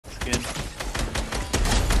again.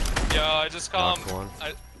 Yo, I just call him.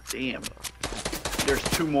 Damn. There's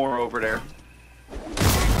 2 more over there.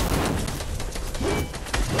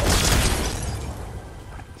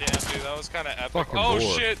 Damn, dude, that was kind of epic. Fucking oh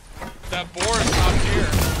boar. shit, that boar is top tier.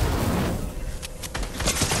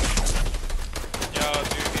 Yo,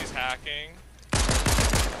 dude, he's hacking.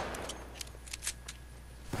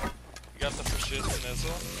 You got the precision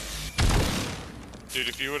missile. Dude,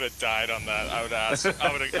 if you would have died on that, I would ask.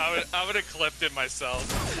 I would have clipped it myself.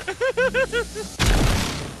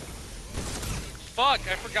 Fuck!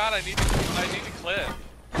 I forgot. I need to clip.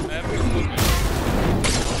 I haven't clipped it.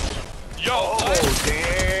 Yo! Oh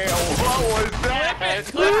damn! What was that?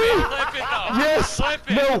 Clip it! Clip it! No! Yes!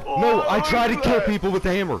 Clip it! No! I try to kill people with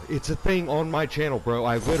the hammer. It's a thing on my channel, bro.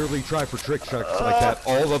 I literally try for trick shots like that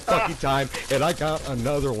all the fucking time, and I got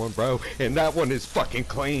another one, bro. And that one is fucking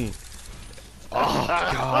clean. Oh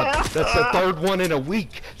god, that's the 3rd one in a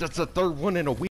week. That's the 3rd one in a week.